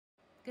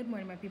Good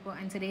morning, my people,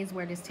 and today's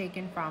word is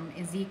taken from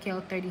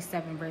Ezekiel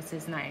 37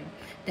 verses 9.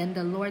 Then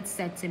the Lord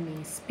said to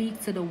me, speak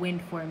to the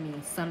wind for me,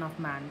 son of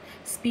man.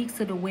 Speak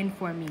to the wind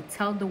for me.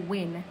 Tell the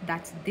wind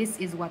that this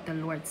is what the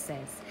Lord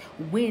says.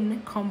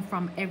 Wind, come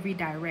from every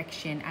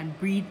direction and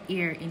breathe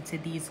air into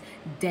these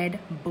dead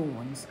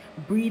bones.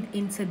 Breathe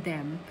into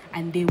them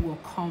and they will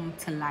come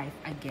to life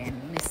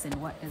again. Listen,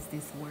 what does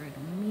this word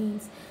mean?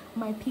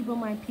 My people,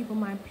 my people,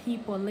 my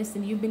people,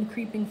 listen, you've been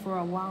creeping for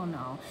a while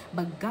now,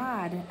 but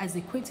God has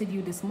equipped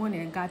you this morning,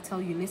 and God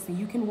tell you, listen,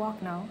 you can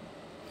walk now.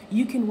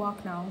 You can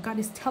walk now. God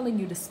is telling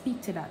you to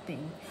speak to that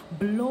thing.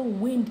 Blow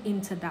wind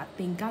into that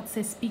thing. God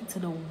says, speak to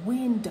the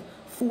wind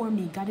for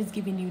me. God is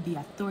giving you the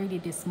authority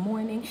this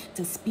morning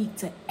to speak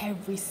to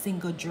every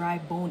single dry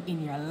bone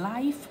in your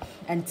life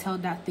and tell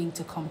that thing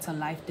to come to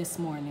life this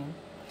morning.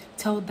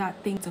 Tell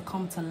that thing to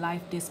come to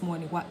life this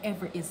morning.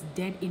 Whatever is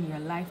dead in your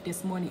life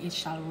this morning, it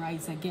shall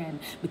rise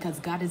again, because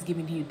God has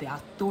given you the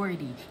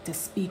authority to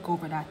speak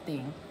over that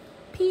thing.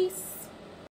 Peace.